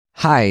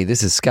Hi,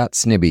 this is Scott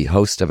Snibbe,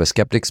 host of A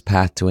Skeptic's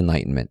Path to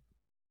Enlightenment.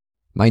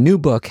 My new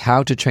book,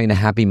 How to Train a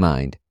Happy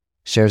Mind,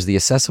 shares the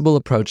accessible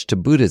approach to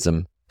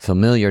Buddhism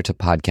familiar to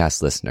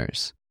podcast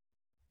listeners.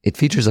 It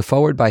features a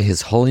foreword by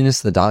His Holiness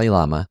the Dalai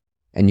Lama,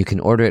 and you can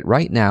order it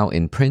right now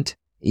in print,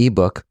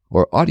 ebook,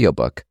 or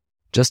audiobook,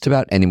 just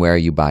about anywhere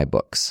you buy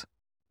books.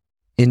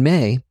 In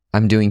May,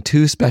 I'm doing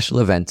 2 special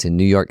events in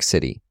New York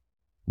City,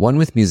 one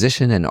with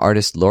musician and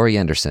artist Laurie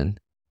Anderson,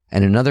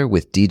 and another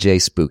with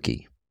DJ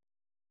Spooky.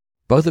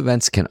 Both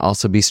events can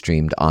also be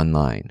streamed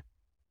online.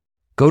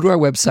 Go to our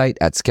website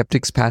at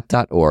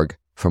skepticspath.org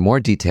for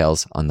more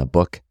details on the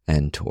book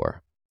and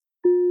tour.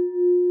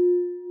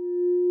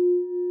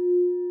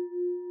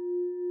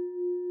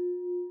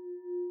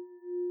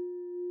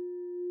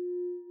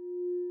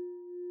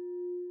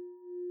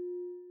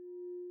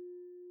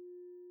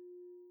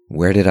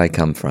 Where did I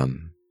come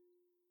from?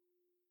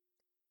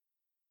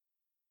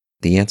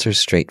 The answer is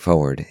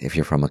straightforward if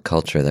you're from a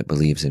culture that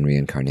believes in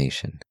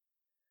reincarnation.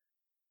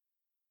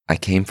 I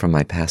came from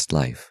my past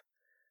life,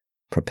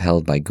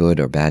 propelled by good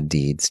or bad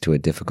deeds to a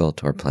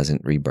difficult or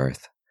pleasant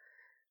rebirth,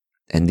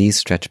 and these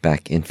stretch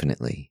back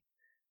infinitely,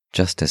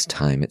 just as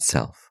time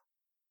itself.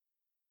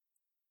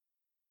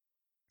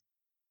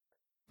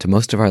 To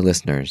most of our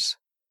listeners,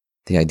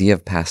 the idea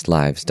of past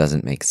lives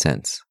doesn't make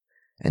sense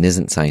and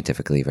isn't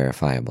scientifically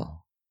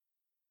verifiable.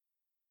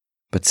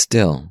 But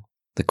still,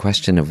 the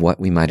question of what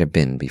we might have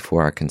been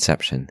before our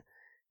conception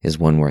is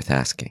one worth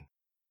asking.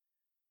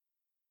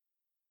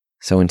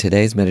 So in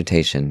today's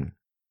meditation,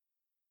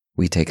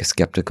 we take a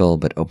skeptical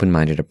but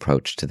open-minded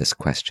approach to this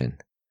question,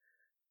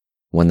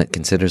 one that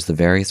considers the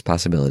various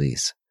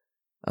possibilities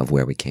of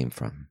where we came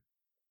from.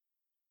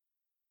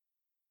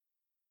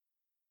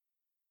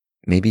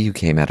 Maybe you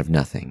came out of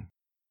nothing.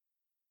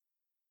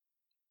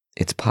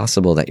 It's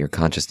possible that your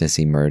consciousness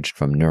emerged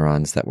from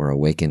neurons that were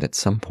awakened at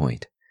some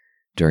point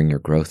during your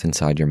growth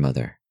inside your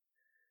mother,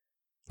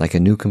 like a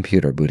new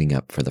computer booting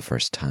up for the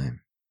first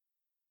time.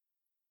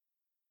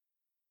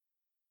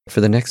 For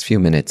the next few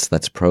minutes,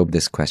 let's probe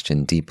this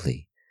question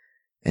deeply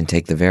and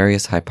take the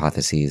various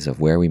hypotheses of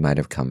where we might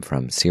have come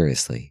from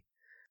seriously,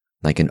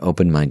 like an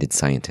open-minded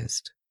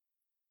scientist.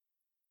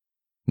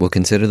 We'll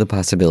consider the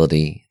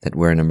possibility that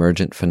we're an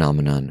emergent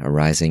phenomenon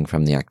arising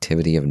from the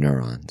activity of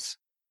neurons.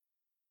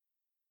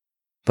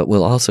 But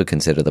we'll also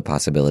consider the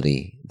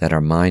possibility that our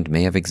mind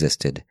may have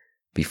existed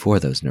before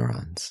those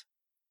neurons.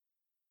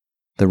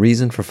 The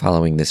reason for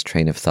following this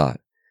train of thought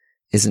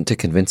isn't to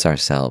convince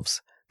ourselves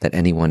that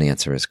any one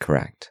answer is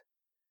correct.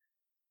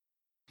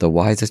 The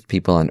wisest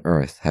people on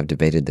earth have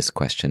debated this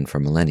question for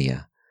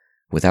millennia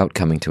without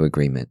coming to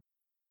agreement,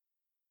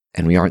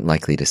 and we aren't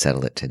likely to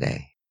settle it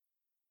today.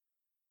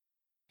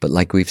 But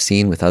like we've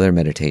seen with other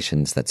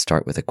meditations that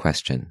start with a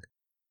question,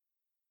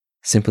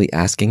 simply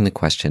asking the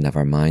question of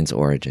our mind's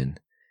origin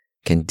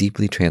can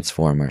deeply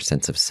transform our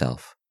sense of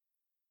self,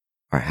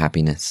 our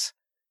happiness,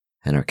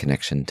 and our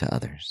connection to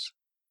others.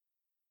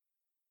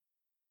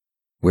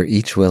 We're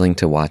each willing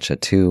to watch a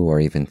 2 or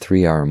even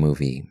 3-hour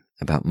movie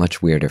about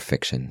much weirder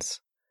fictions,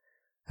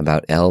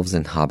 about elves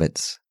and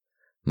hobbits,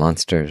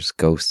 monsters,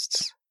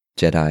 ghosts,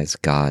 Jedis,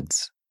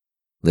 gods,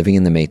 living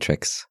in the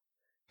Matrix,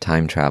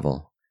 time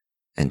travel,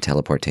 and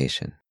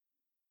teleportation.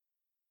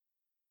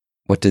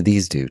 What do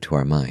these do to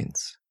our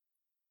minds?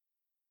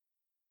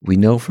 We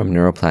know from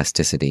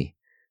neuroplasticity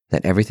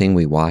that everything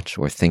we watch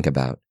or think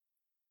about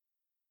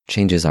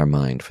changes our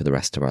mind for the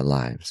rest of our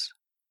lives.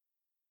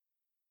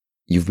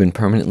 You've been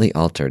permanently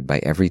altered by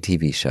every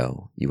TV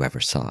show you ever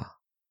saw.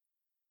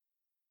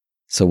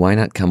 So why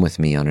not come with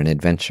me on an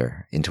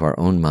adventure into our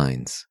own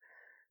minds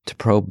to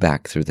probe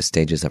back through the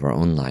stages of our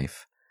own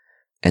life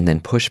and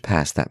then push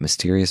past that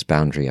mysterious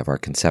boundary of our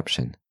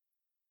conception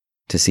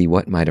to see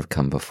what might have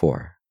come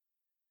before,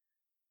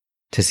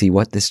 to see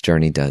what this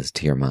journey does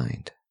to your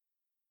mind.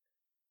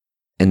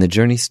 And the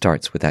journey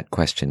starts with that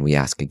question we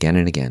ask again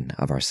and again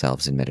of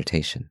ourselves in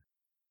meditation.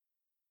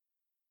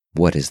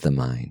 What is the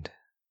mind?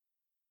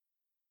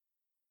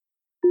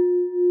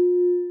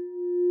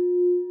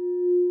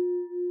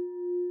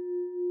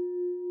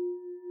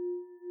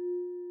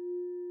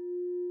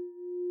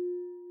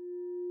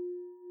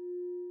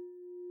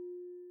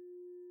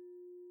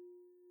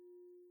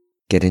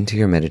 Get into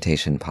your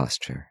meditation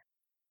posture,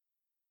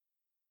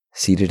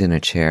 seated in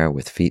a chair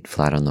with feet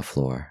flat on the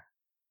floor,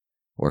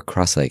 or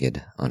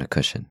cross-legged on a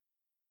cushion.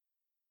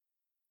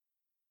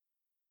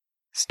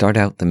 Start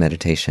out the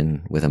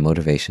meditation with a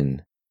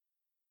motivation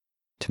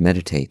to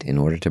meditate in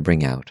order to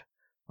bring out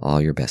all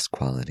your best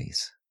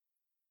qualities.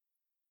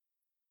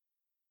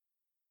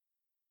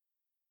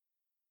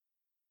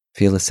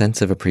 Feel a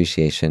sense of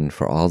appreciation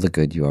for all the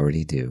good you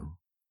already do,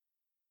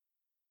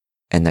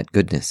 and that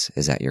goodness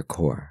is at your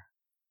core.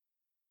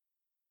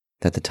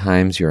 That the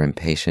times you're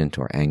impatient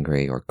or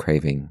angry or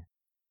craving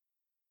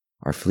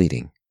are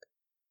fleeting,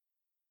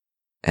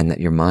 and that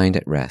your mind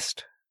at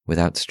rest,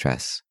 without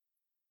stress,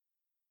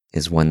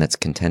 is one that's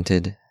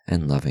contented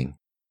and loving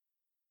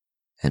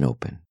and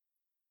open.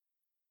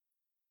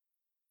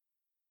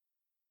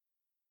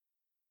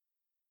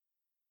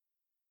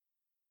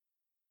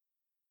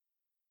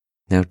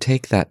 Now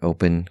take that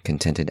open,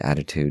 contented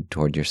attitude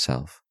toward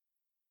yourself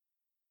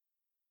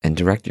and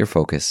direct your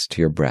focus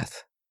to your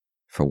breath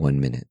for 1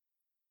 minute.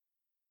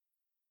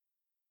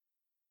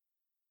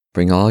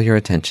 Bring all your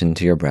attention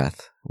to your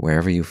breath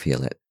wherever you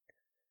feel it,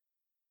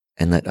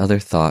 and let other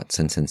thoughts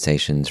and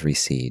sensations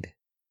recede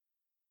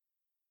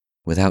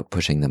without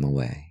pushing them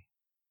away.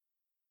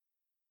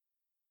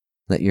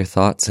 Let your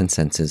thoughts and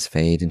senses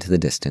fade into the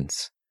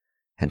distance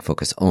and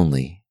focus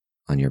only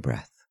on your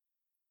breath.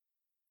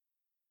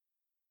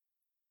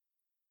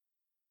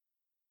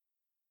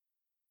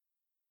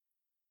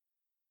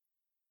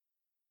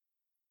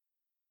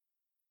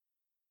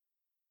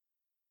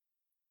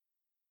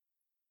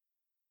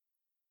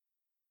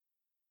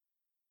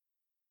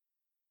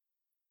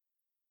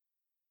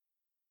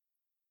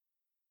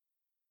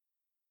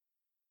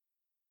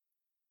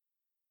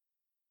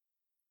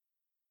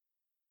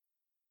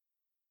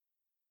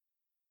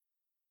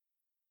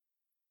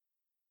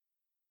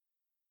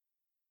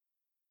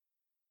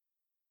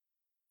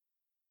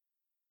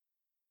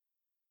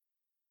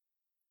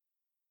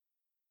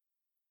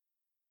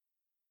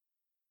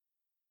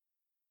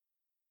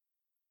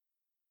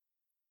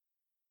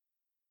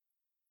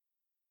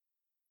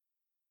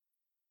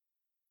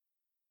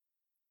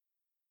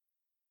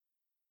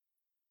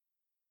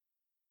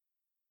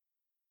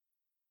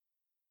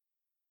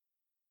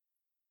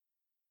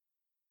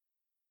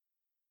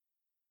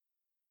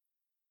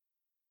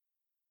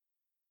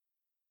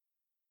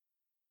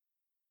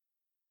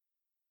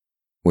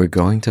 We're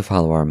going to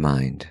follow our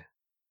mind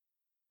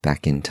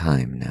back in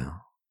time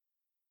now.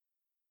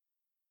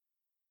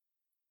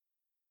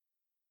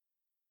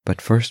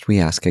 But first we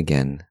ask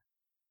again,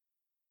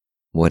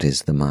 what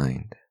is the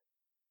mind?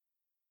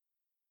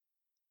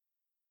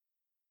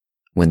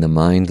 When the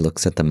mind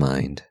looks at the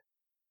mind,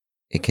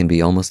 it can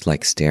be almost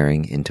like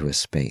staring into a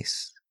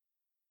space.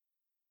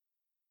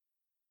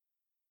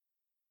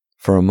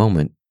 For a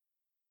moment,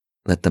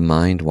 let the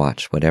mind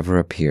watch whatever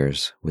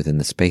appears within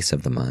the space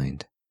of the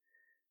mind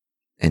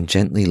and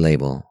gently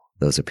label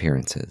those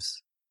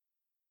appearances.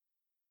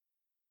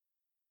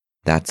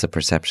 That's a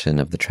perception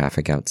of the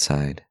traffic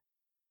outside.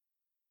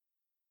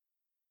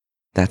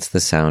 That's the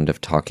sound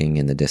of talking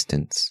in the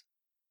distance.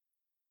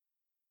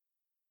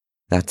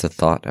 That's a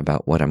thought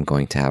about what I'm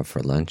going to have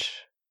for lunch.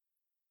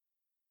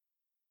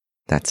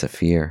 That's a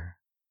fear.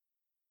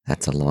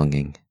 That's a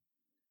longing.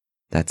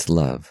 That's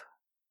love.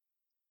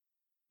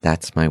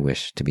 That's my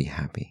wish to be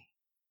happy.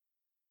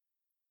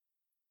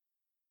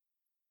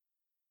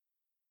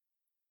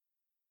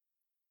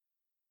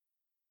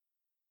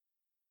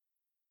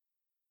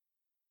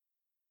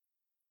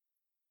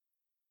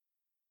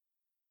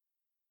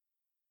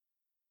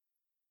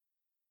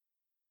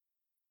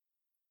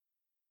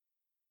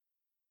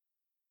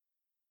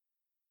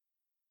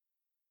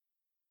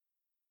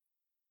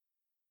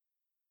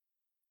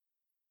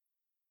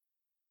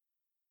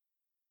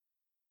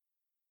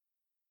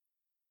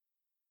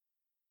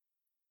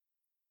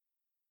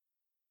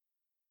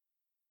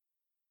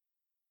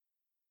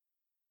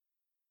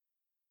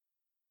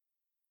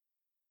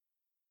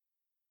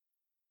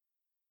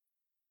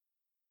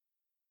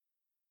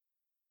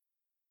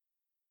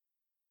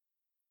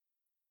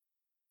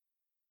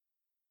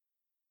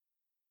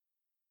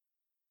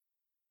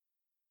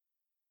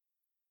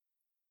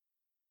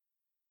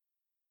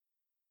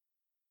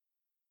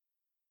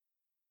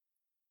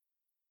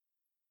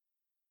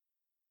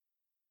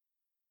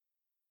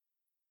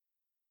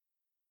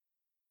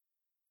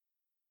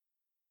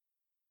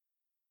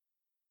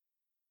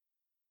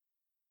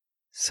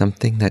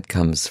 Something that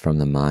comes from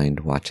the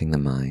mind watching the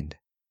mind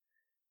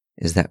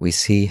is that we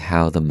see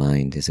how the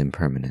mind is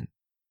impermanent.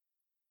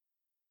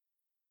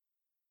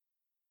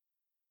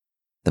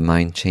 The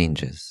mind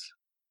changes.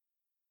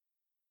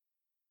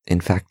 In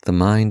fact, the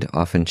mind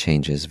often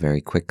changes very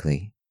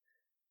quickly,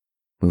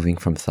 moving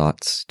from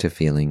thoughts to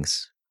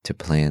feelings, to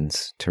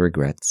plans, to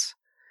regrets,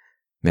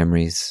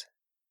 memories,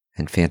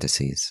 and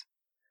fantasies,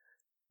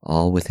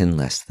 all within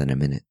less than a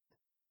minute.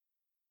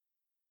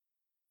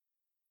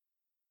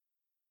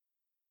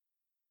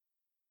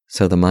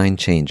 So the mind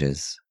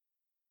changes.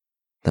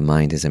 The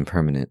mind is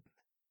impermanent.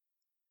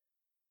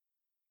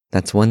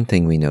 That's one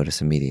thing we notice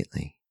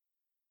immediately.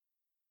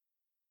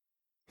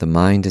 The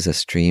mind is a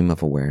stream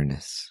of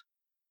awareness.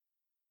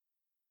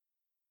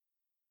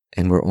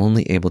 And we're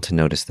only able to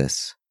notice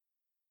this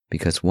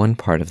because one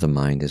part of the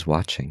mind is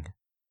watching,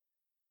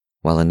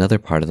 while another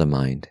part of the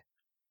mind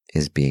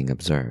is being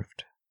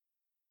observed.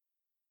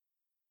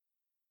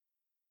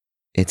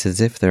 It's as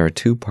if there are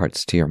two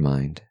parts to your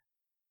mind,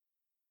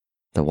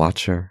 the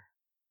watcher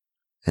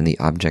and the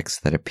objects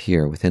that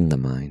appear within the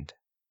mind.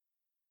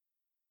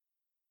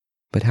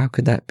 But how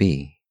could that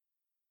be?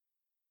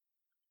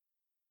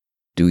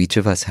 Do each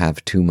of us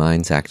have two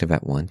minds active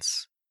at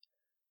once?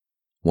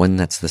 One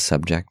that's the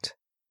subject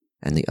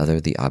and the other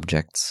the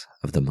objects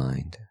of the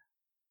mind.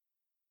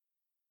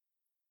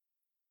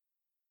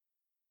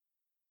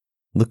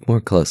 Look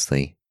more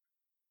closely,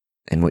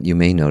 and what you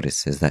may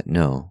notice is that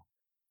no,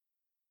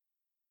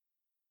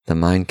 the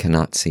mind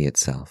cannot see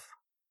itself.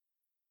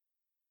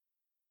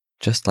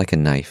 Just like a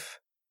knife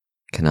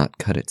cannot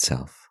cut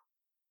itself.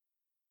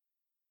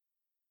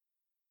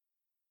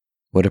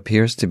 What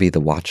appears to be the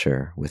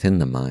watcher within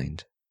the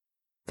mind,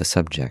 the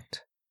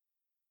subject,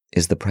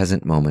 is the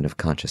present moment of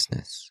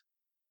consciousness.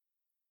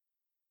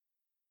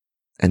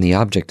 And the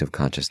object of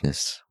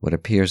consciousness, what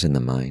appears in the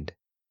mind,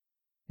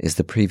 is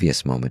the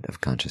previous moment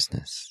of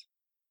consciousness.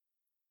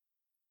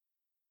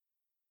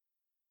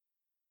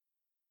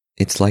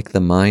 It's like the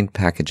mind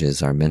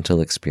packages our mental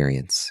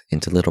experience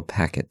into little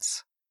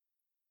packets,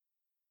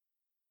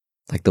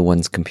 like the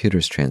ones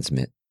computers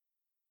transmit,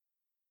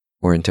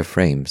 or into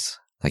frames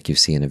like you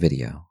see in a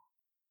video.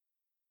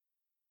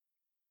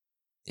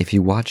 If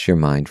you watch your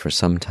mind for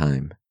some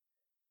time,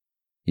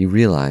 you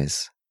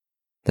realize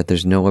that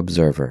there's no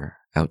observer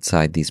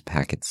outside these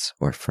packets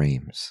or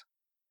frames.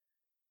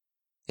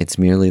 It's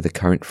merely the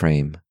current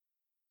frame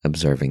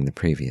observing the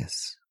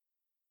previous.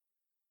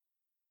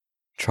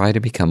 Try to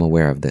become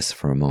aware of this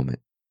for a moment.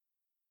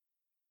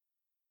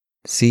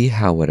 See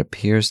how what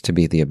appears to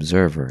be the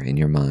observer in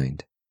your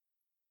mind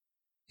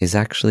is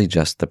actually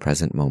just the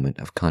present moment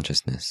of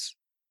consciousness.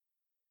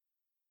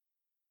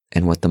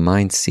 And what the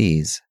mind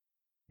sees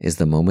is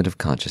the moment of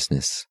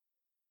consciousness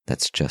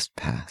that's just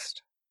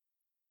passed.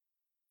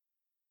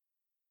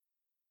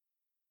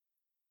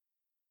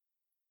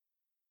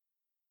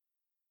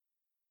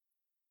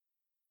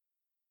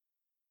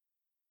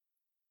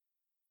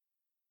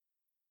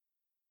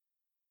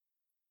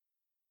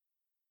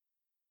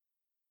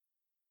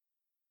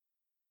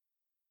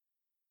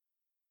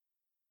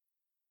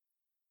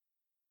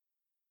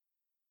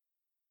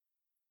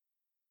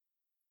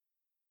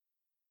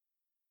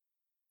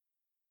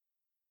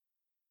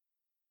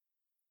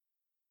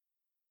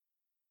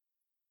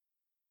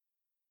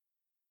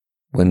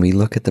 When we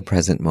look at the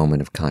present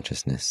moment of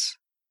consciousness,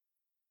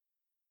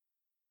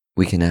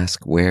 we can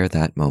ask where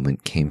that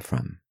moment came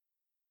from.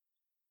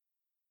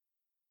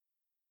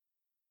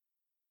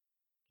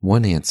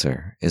 One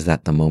answer is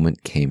that the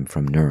moment came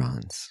from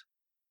neurons.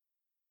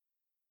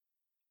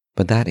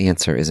 But that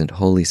answer isn't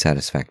wholly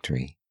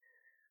satisfactory,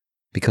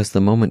 because the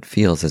moment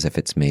feels as if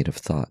it's made of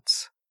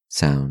thoughts,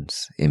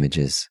 sounds,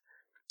 images,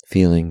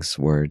 feelings,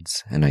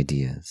 words, and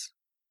ideas.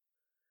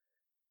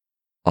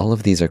 All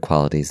of these are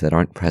qualities that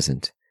aren't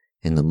present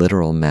in the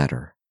literal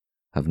matter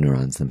of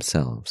neurons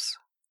themselves.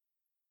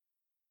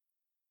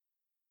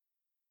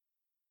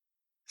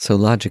 So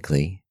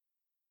logically,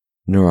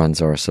 neurons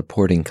are a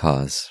supporting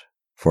cause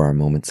for our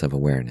moments of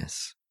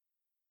awareness,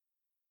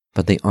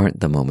 but they aren't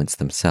the moments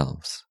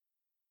themselves.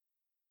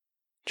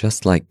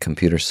 Just like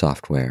computer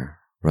software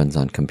runs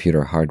on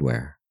computer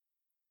hardware,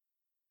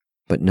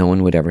 but no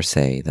one would ever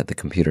say that the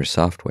computer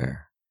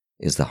software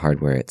is the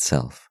hardware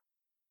itself.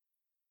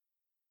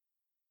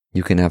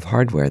 You can have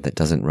hardware that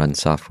doesn't run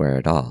software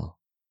at all,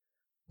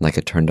 like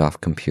a turned-off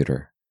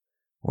computer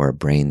or a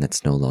brain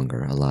that's no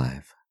longer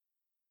alive.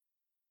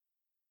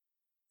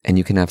 And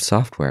you can have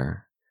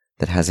software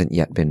that hasn't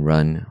yet been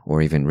run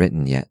or even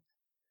written yet,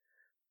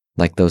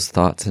 like those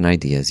thoughts and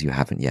ideas you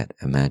haven't yet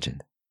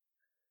imagined.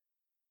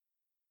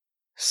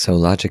 So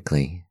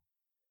logically,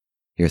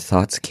 your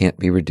thoughts can't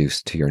be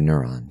reduced to your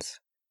neurons,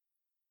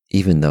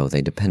 even though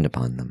they depend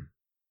upon them.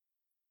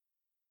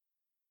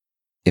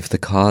 If the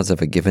cause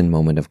of a given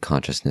moment of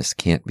consciousness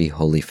can't be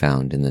wholly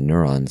found in the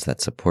neurons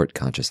that support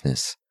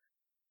consciousness,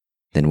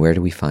 then where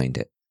do we find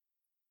it?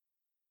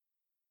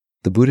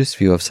 The Buddhist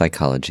view of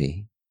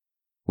psychology,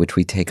 which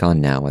we take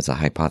on now as a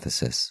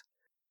hypothesis,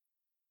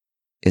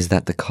 is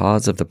that the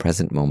cause of the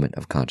present moment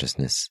of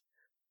consciousness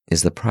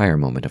is the prior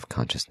moment of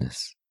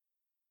consciousness.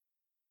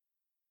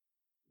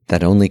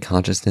 That only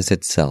consciousness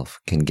itself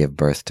can give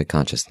birth to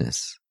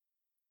consciousness.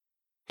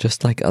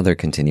 Just like other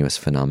continuous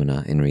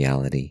phenomena in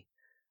reality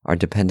are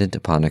dependent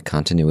upon a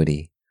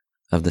continuity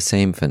of the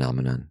same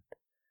phenomenon,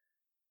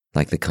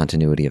 like the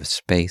continuity of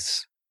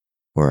space,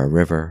 or a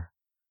river,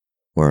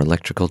 or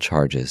electrical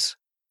charges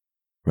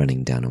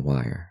running down a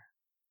wire.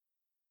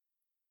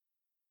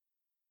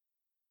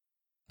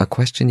 A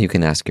question you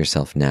can ask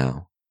yourself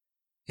now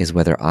is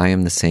whether I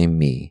am the same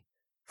me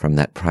from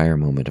that prior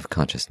moment of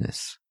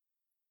consciousness,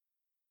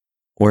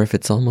 or if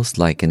it's almost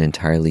like an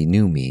entirely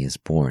new me is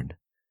born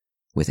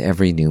with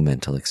every new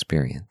mental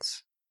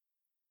experience.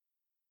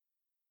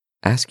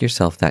 Ask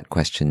yourself that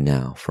question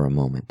now for a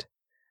moment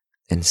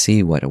and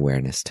see what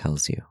awareness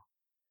tells you.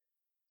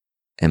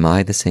 Am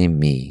I the same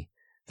me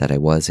that I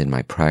was in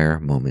my prior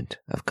moment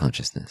of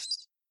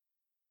consciousness?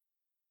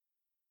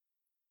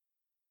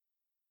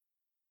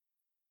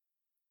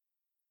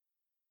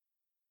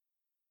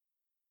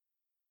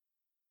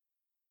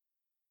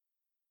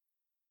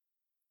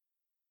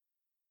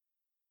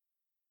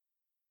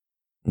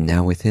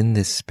 Now within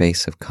this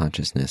space of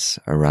consciousness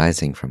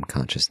arising from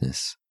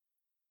consciousness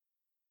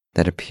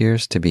that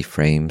appears to be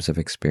frames of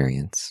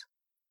experience,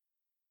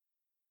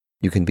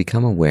 you can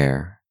become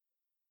aware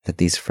that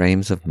these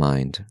frames of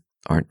mind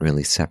aren't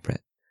really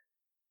separate,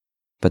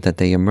 but that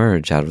they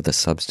emerge out of the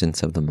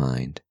substance of the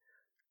mind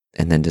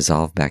and then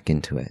dissolve back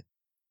into it,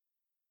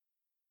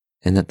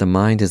 and that the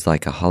mind is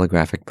like a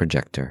holographic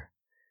projector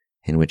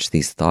in which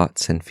these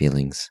thoughts and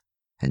feelings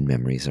and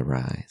memories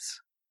arise.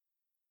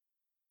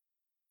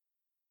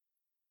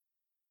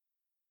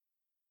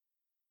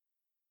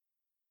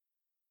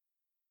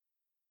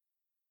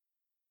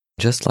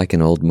 Just like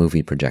an old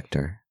movie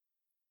projector,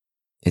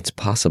 it's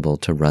possible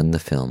to run the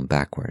film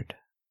backward.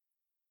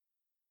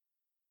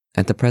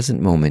 At the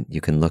present moment,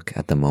 you can look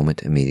at the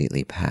moment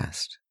immediately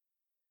past.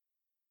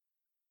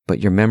 But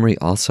your memory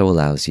also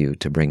allows you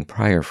to bring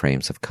prior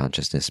frames of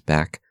consciousness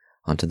back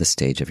onto the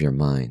stage of your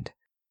mind,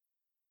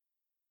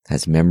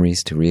 as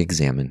memories to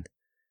re-examine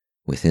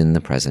within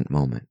the present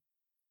moment.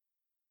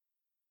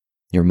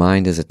 Your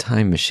mind is a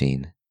time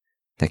machine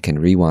that can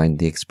rewind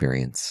the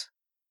experience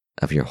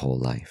of your whole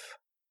life.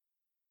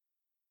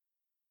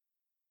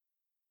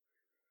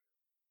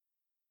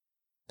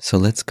 So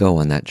let's go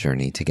on that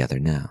journey together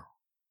now.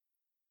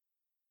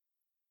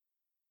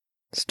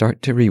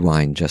 Start to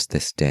rewind just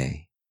this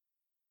day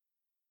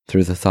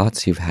through the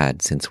thoughts you've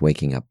had since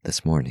waking up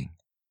this morning.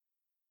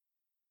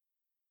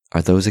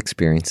 Are those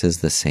experiences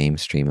the same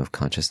stream of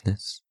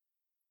consciousness?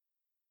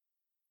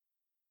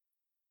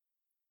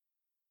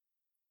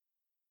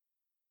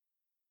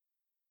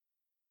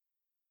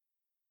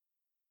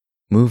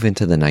 Move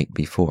into the night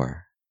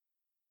before.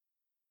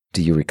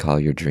 Do you recall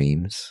your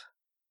dreams?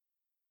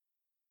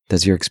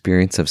 Does your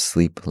experience of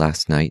sleep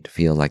last night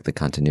feel like the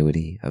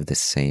continuity of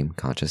this same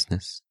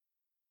consciousness?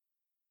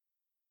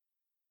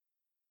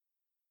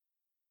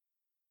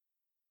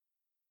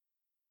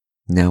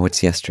 Now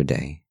it's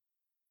yesterday.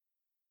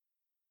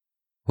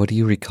 What do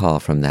you recall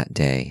from that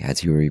day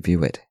as you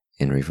review it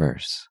in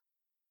reverse?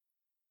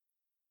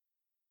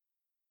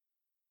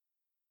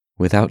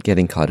 Without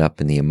getting caught up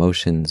in the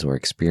emotions or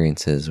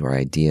experiences or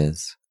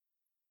ideas,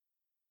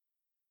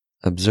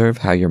 observe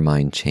how your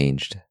mind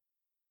changed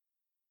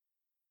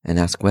and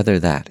ask whether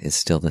that is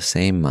still the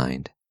same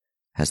mind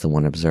as the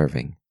one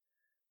observing,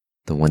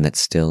 the one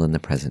that's still in the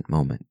present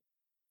moment.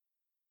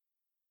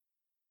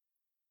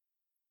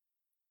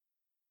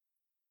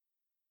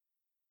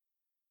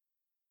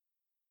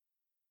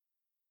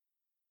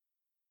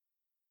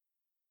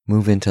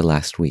 Move into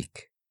last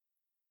week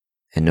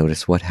and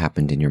notice what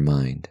happened in your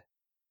mind,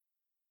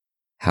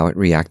 how it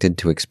reacted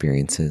to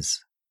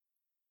experiences,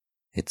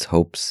 its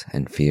hopes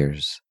and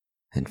fears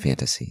and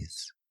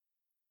fantasies.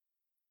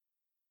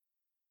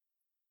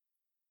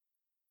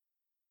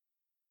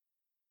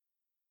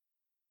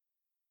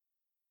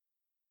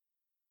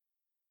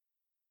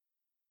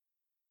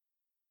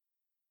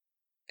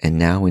 And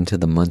now into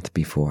the month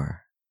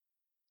before.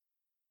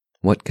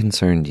 What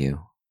concerned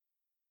you?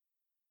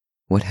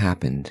 What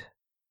happened?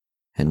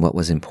 And what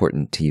was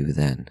important to you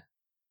then?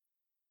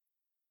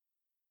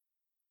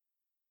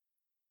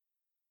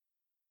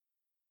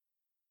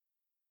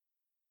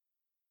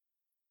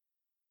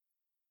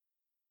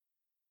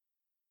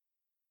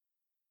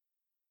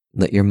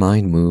 Let your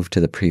mind move to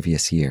the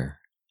previous year.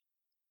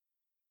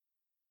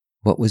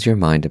 What was your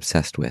mind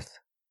obsessed with?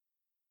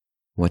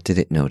 What did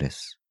it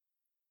notice?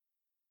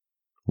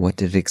 What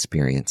did it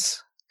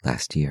experience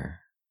last year?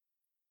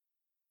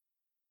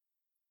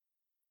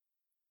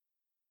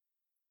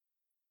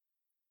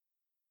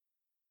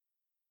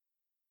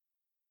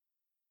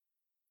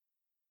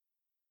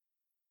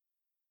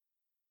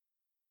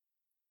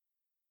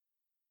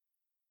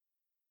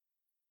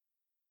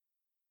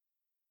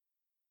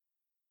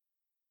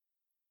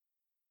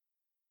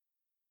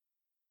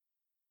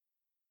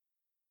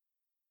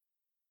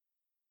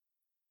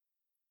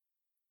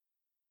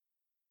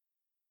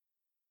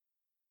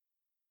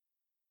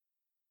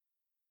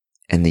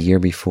 And the year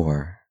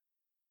before,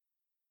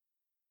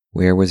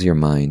 where was your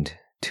mind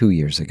 2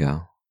 years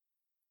ago?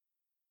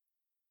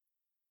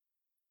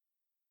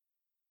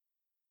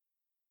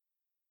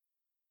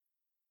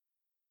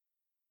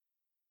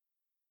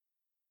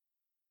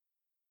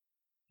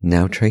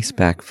 Now trace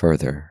back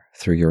further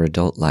through your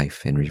adult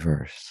life in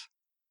reverse,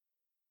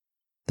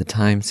 the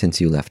time since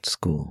you left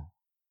school.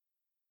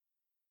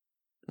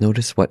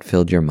 Notice what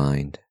filled your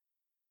mind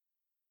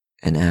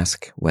and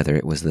ask whether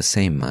it was the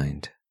same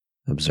mind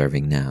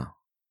observing now.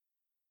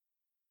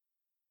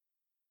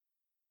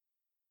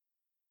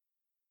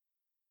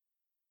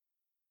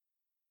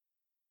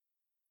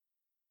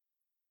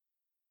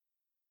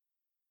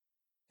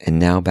 And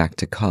now back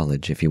to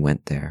college if you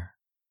went there,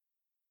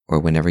 or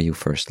whenever you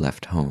first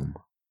left home.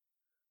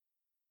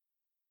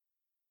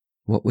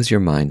 What was your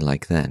mind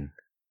like then?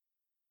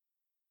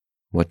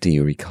 What do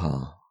you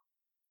recall?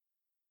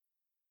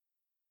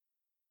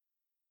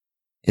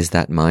 Is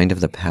that mind of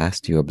the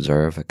past you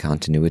observe a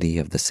continuity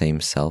of the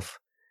same self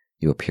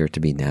you appear to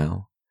be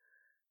now,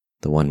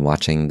 the one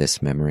watching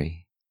this memory?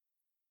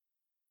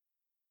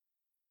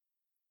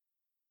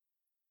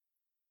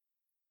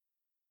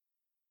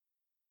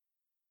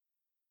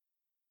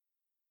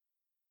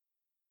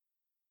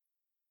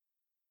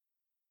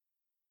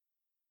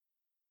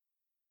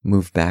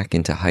 Move back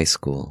into high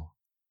school,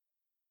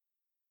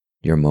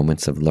 your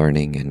moments of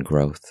learning and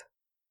growth,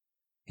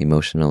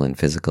 emotional and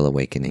physical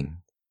awakening.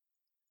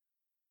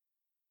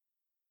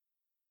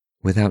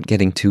 Without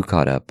getting too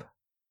caught up,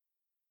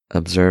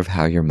 observe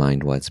how your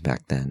mind was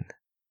back then.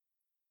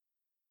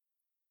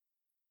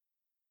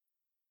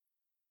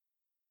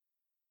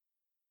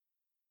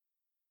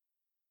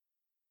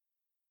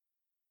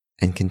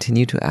 And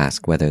continue to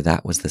ask whether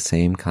that was the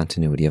same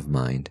continuity of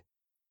mind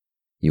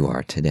you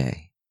are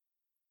today.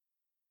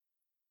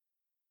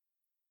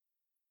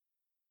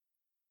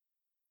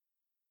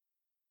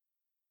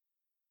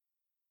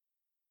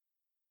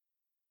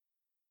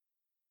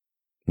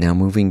 Now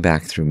moving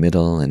back through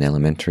middle and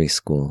elementary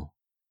school,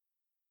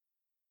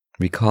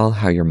 recall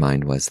how your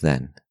mind was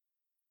then.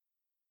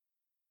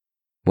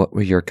 What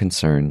were your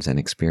concerns and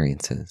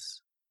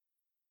experiences?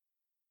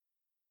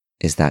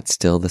 Is that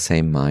still the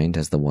same mind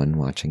as the one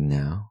watching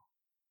now?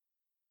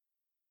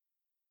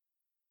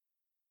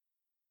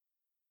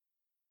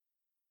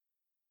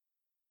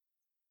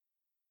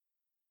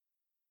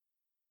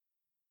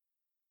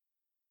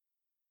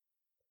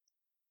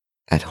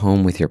 At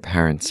home with your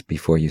parents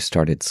before you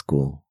started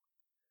school,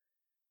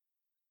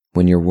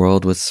 when your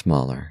world was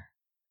smaller,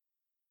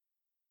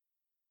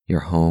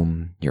 your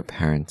home, your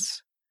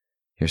parents,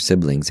 your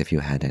siblings if you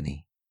had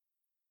any.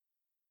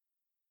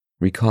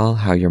 Recall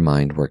how your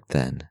mind worked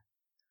then,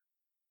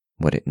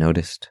 what it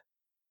noticed,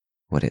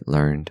 what it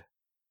learned,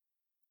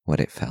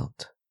 what it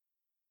felt.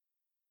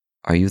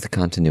 Are you the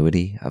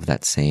continuity of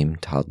that same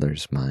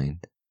toddler's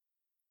mind?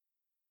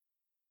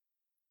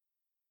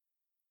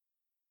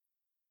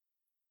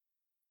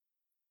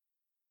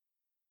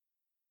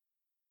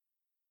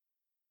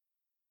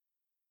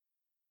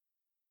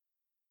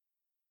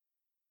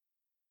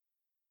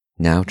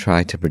 Now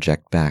try to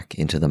project back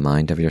into the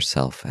mind of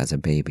yourself as a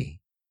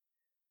baby,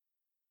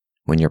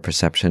 when your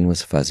perception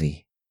was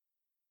fuzzy,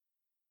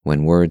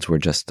 when words were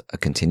just a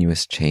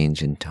continuous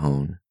change in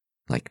tone,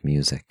 like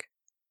music,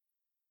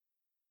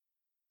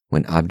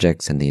 when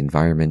objects and the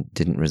environment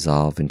didn't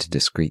resolve into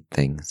discrete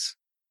things,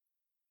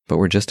 but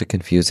were just a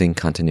confusing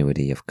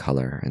continuity of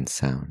color and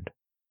sound.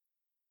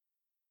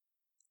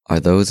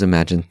 Are those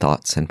imagined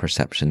thoughts and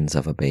perceptions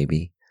of a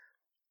baby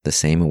the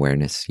same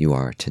awareness you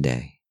are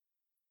today?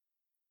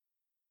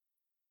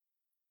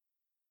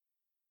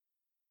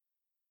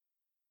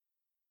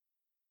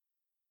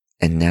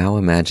 And now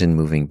imagine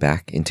moving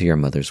back into your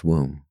mother's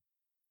womb.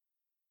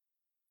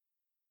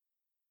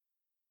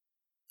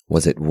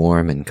 Was it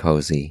warm and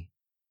cozy,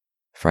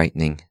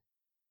 frightening,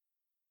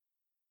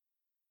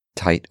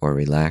 tight or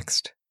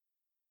relaxed,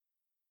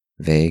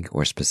 vague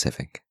or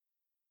specific?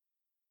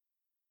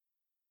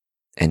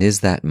 And is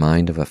that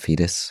mind of a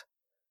fetus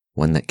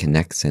one that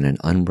connects in an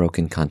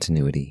unbroken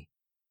continuity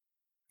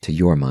to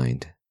your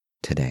mind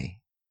today?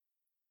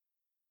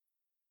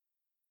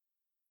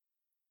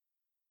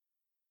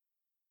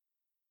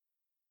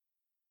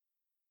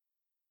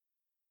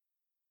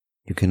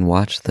 You can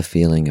watch the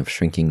feeling of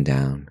shrinking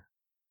down,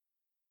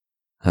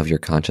 of your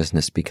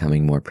consciousness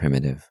becoming more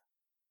primitive.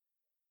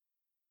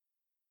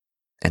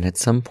 And at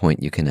some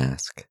point you can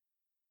ask,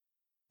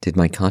 did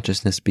my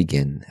consciousness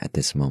begin at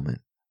this moment?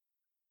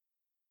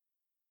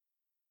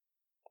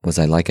 Was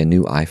I like a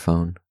new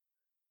iPhone,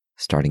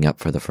 starting up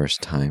for the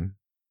first time?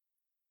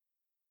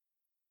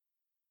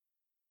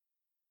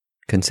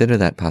 Consider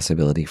that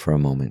possibility for a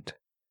moment,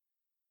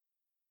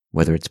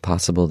 whether it's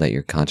possible that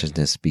your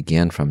consciousness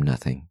began from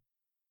nothing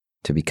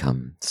to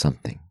become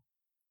something.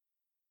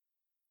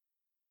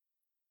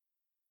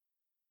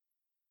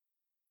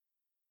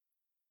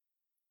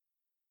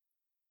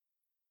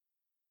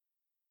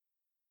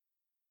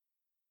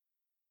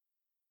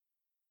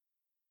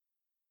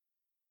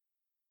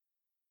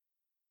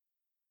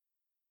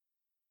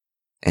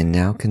 And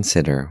now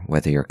consider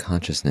whether your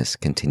consciousness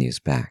continues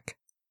back.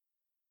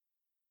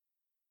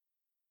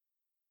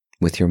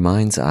 With your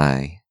mind's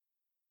eye,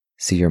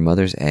 see your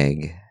mother's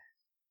egg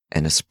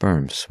and a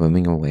sperm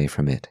swimming away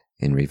from it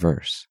in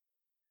reverse,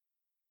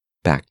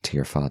 back to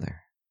your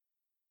father.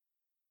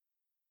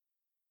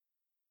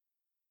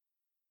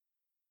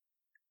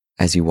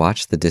 As you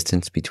watch the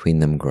distance between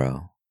them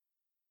grow,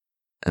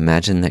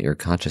 imagine that your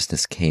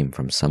consciousness came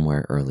from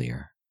somewhere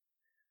earlier,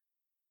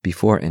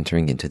 before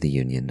entering into the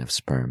union of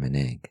sperm and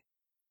egg.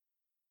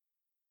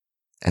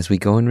 As we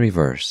go in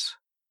reverse,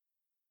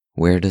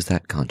 where does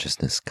that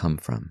consciousness come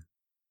from?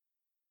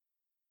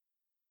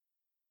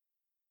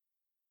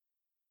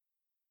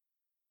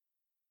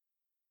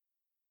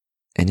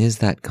 And is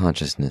that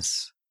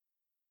consciousness,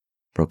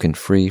 broken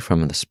free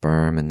from the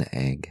sperm and the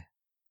egg,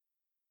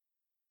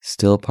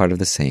 still part of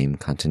the same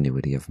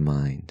continuity of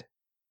mind?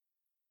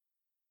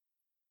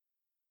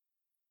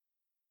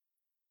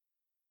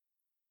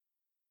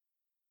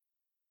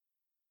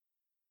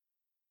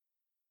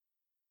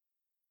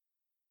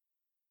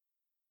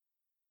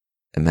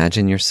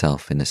 Imagine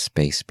yourself in a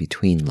space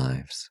between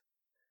lives,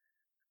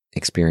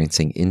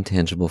 experiencing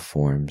intangible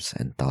forms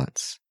and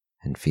thoughts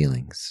and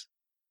feelings.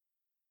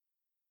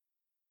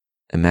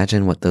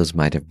 Imagine what those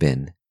might have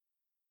been,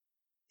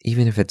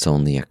 even if it's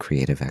only a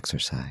creative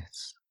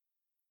exercise.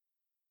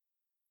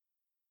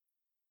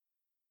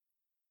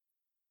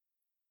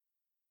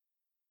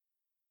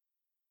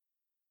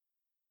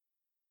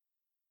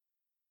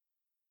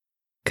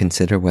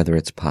 Consider whether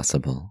it's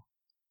possible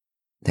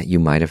that you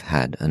might have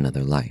had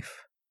another life.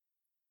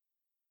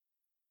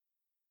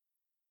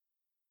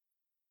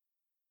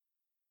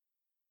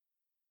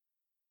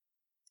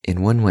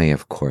 In one way,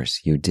 of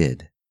course, you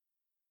did.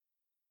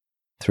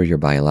 through your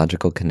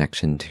biological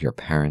connection to your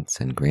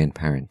parents and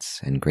grandparents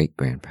and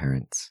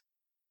great-grandparents,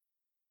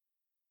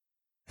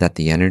 that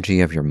the energy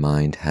of your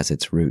mind has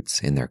its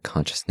roots in their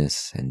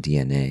consciousness and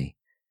DNA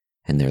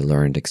and their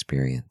learned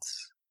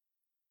experience.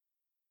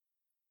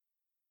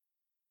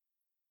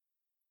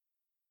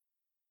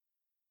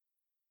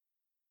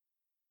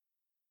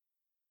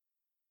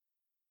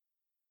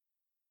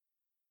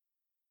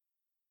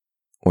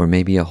 Or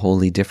maybe a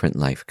wholly different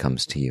life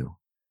comes to you,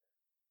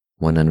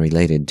 one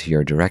unrelated to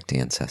your direct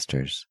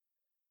ancestors,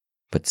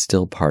 but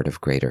still part of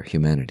greater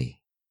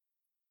humanity.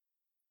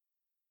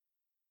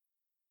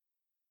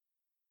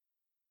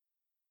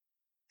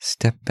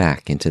 Step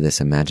back into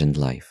this imagined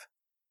life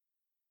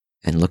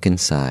and look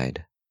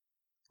inside,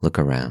 look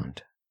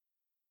around.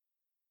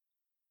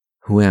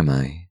 Who am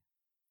I?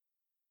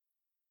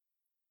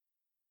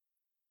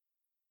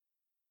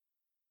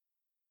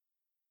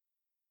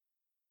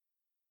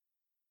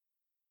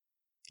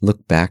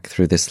 Look back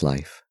through this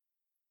life.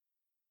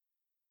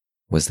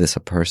 Was this a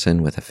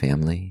person with a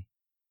family?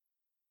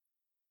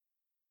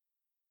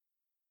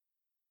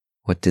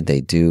 What did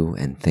they do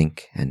and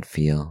think and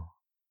feel?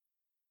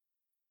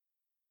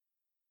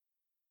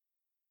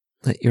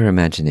 Let your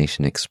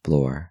imagination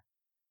explore,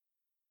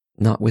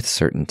 not with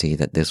certainty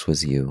that this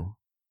was you,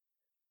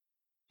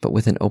 but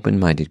with an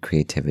open-minded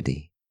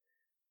creativity,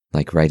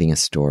 like writing a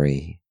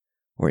story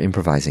or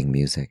improvising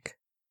music.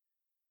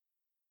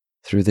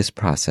 Through this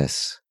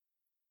process,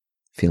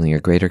 feeling a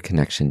greater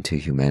connection to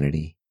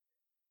humanity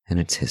and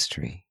its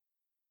history.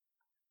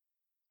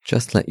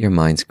 Just let your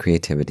mind's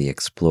creativity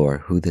explore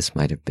who this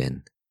might have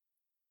been,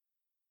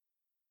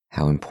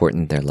 how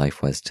important their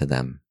life was to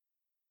them,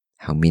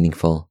 how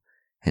meaningful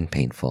and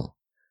painful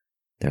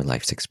their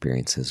life's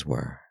experiences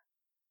were.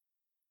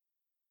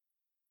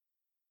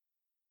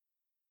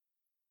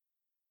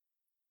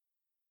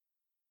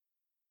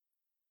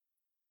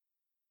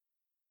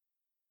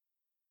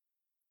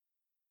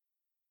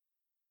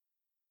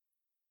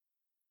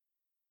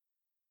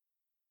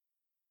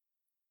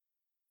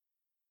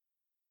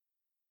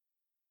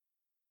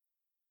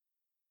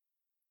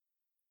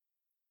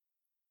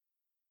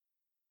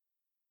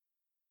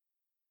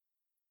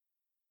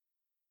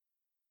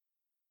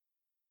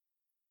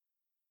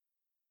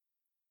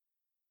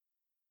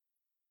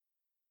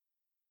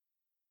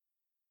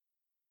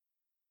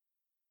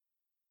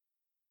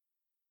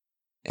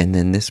 And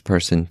then this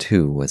person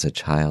too was a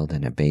child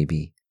and a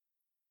baby,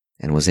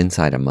 and was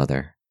inside a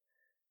mother,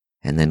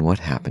 and then what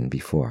happened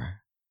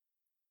before?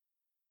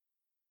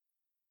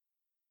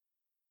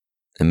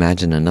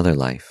 Imagine another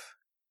life,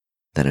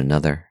 then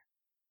another,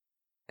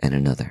 and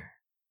another.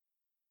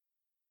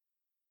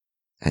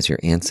 As your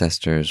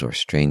ancestors or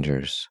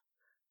strangers,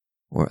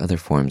 or other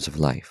forms of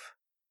life.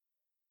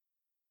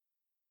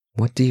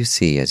 What do you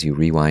see as you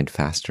rewind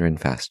faster and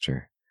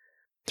faster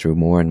through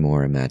more and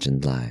more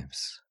imagined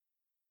lives?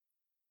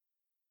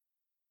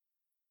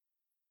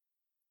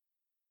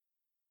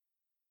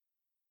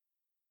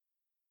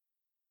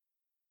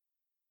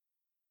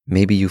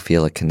 Maybe you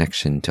feel a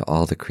connection to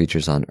all the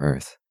creatures on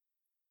Earth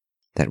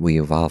that we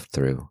evolved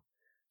through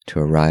to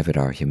arrive at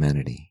our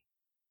humanity.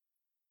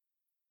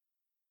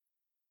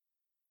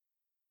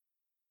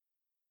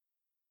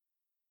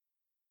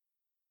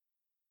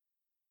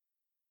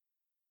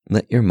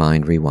 Let your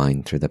mind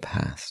rewind through the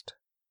past.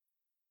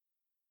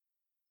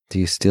 Do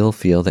you still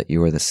feel that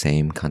you are the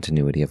same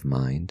continuity of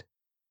mind?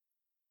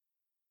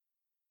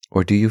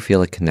 Or do you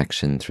feel a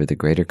connection through the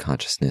greater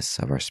consciousness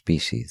of our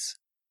species,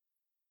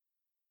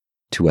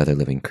 to other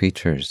living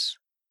creatures,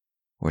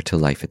 or to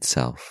life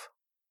itself?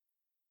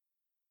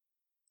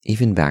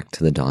 Even back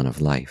to the dawn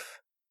of life,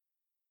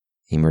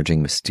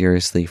 emerging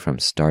mysteriously from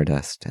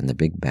stardust and the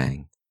Big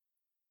Bang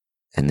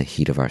and the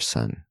heat of our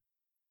sun.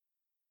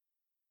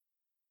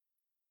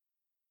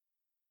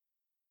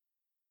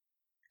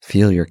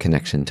 Feel your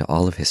connection to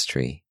all of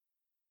history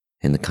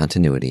in the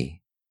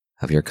continuity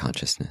of your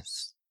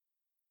consciousness.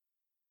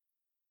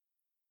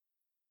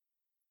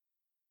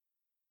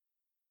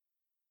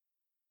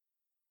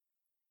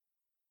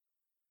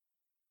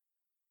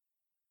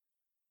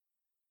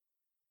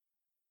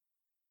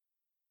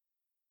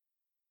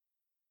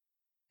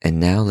 And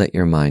now let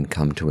your mind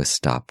come to a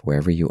stop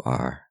wherever you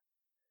are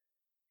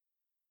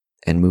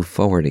and move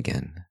forward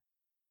again.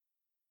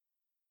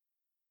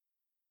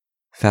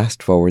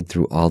 Fast forward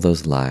through all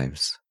those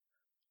lives,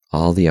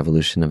 all the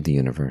evolution of the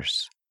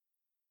universe,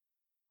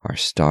 our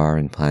star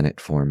and planet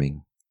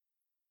forming,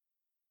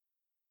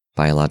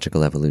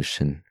 biological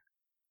evolution,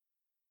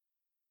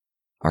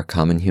 our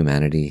common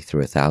humanity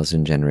through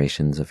 1,000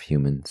 generations of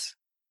humans,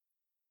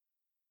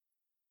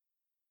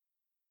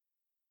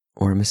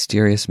 or a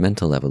mysterious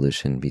mental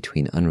evolution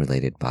between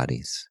unrelated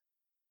bodies.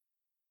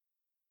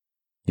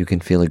 You can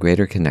feel a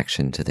greater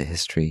connection to the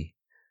history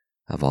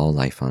of all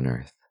life on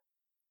Earth.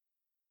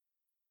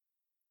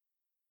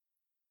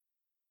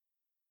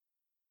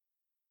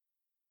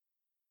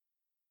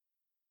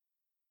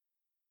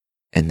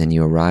 And then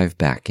you arrive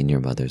back in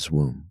your mother's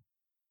womb.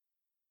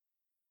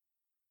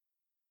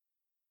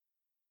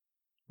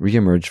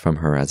 Re-emerge from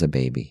her as a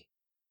baby.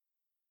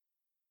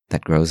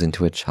 that grows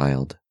into a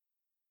child,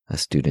 a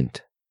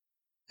student,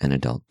 an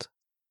adult.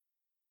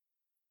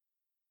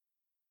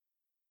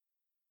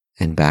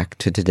 And back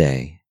to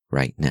today,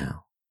 right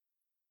now.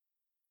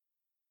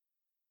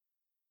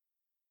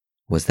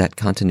 Was that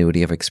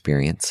continuity of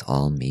experience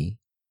all me?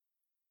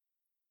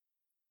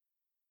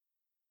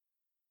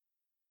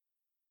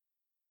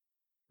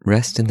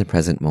 Rest in the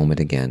present moment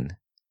again,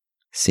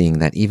 seeing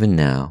that even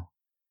now,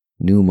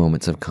 new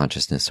moments of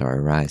consciousness are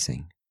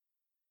arising.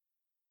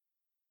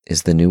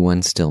 Is the new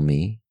one still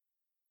me?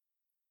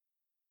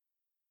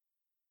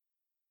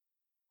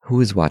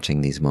 Who is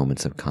watching these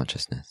moments of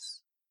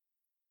consciousness?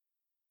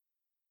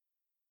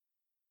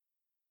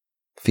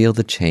 Feel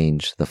the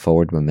change, the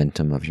forward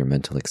momentum of your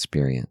mental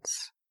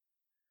experience.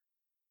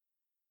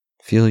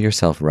 Feel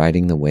yourself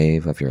riding the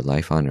wave of your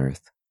life on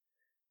Earth,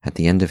 at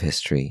the end of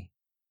history,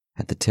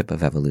 at the tip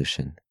of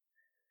evolution,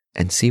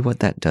 and see what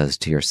that does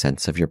to your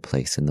sense of your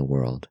place in the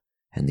world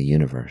and the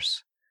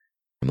universe,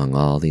 among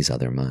all these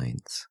other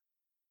minds.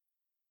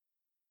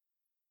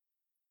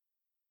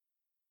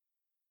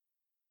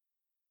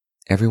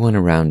 Everyone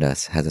around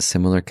us has a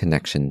similar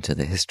connection to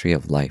the history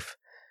of life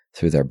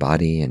through their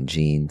body and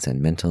genes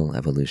and mental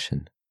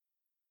evolution.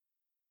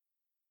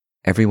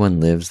 Everyone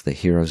lives the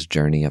hero's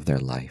journey of their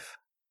life.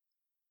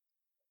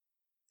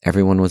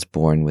 Everyone was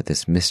born with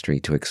this mystery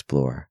to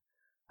explore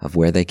of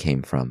where they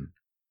came from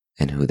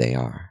and who they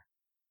are.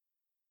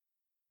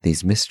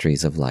 These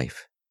mysteries of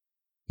life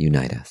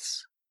unite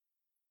us.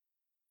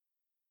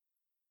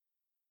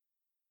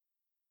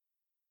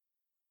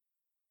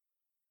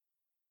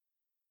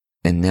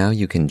 And now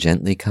you can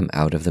gently come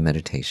out of the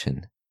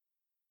meditation,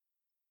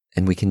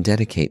 and we can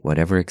dedicate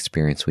whatever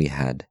experience we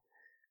had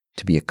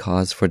to be a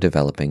cause for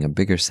developing a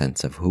bigger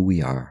sense of who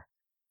we are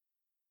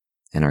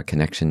and our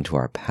connection to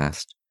our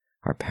past,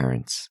 our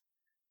parents,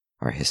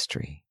 our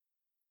history.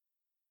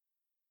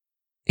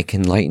 It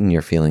can lighten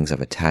your feelings of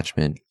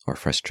attachment or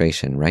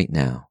frustration right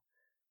now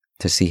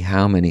to see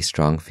how many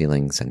strong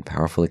feelings and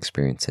powerful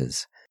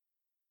experiences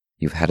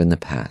you've had in the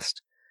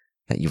past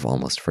that you've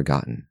almost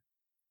forgotten.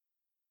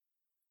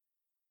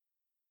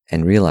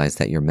 And realize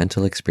that your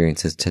mental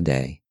experiences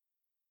today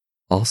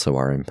also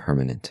are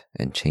impermanent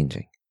and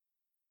changing.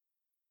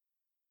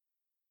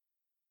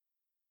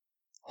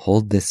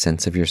 Hold this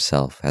sense of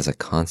yourself as a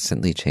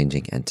constantly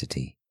changing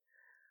entity,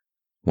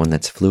 one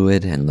that's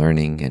fluid and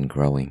learning and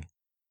growing,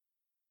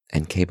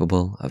 and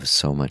capable of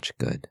so much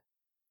good.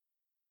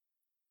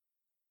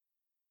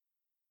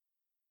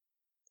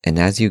 And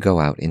as you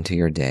go out into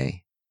your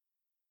day,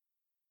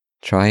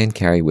 try and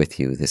carry with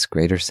you this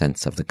greater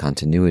sense of the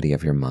continuity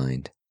of your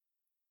mind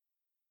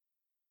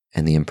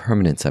and the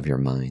impermanence of your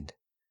mind,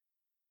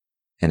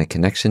 and a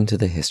connection to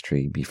the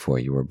history before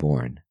you were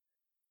born.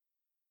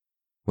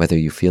 Whether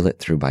you feel it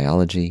through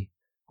biology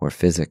or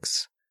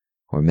physics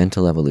or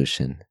mental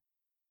evolution,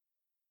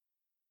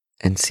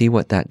 and see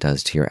what that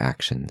does to your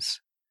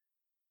actions.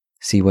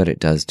 See what it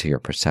does to your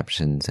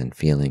perceptions and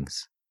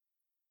feelings,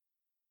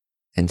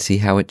 and see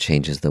how it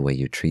changes the way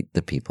you treat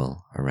the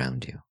people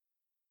around you.